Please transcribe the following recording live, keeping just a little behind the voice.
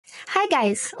Hi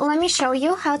guys, let me show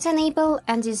you how to enable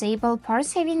and disable power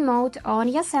saving mode on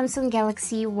your Samsung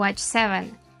Galaxy Watch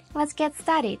 7. Let's get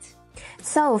started.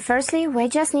 So firstly, we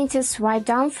just need to swipe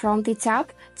down from the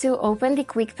top to open the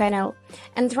quick panel.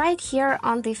 And right here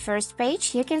on the first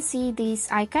page, you can see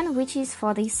this icon which is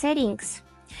for the settings.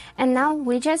 And now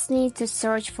we just need to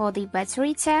search for the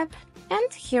battery tab,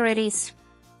 and here it is.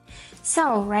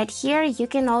 So right here you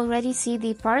can already see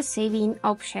the power saving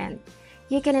option.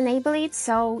 You can enable it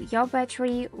so your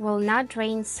battery will not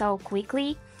drain so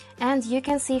quickly, and you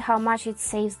can see how much it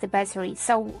saves the battery.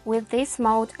 So with this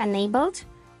mode enabled,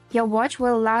 your watch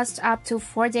will last up to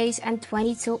 4 days and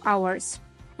 22 hours.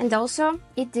 And also,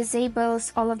 it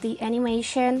disables all of the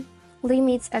animation,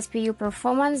 limits SPU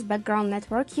performance, background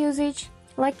network usage,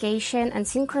 location and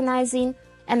synchronizing,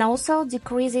 and also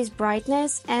decreases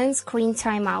brightness and screen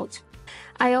timeout.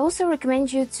 I also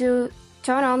recommend you to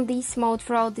turn on this mode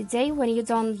throughout the day when you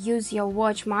don't use your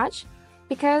watch much,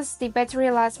 because the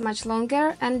battery lasts much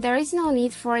longer and there is no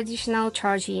need for additional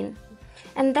charging.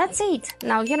 And that's it!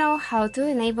 Now you know how to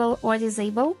enable or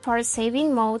disable power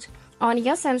saving mode on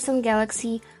your Samsung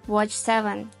Galaxy Watch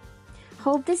 7.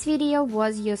 Hope this video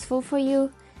was useful for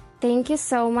you. Thank you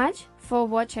so much for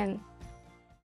watching.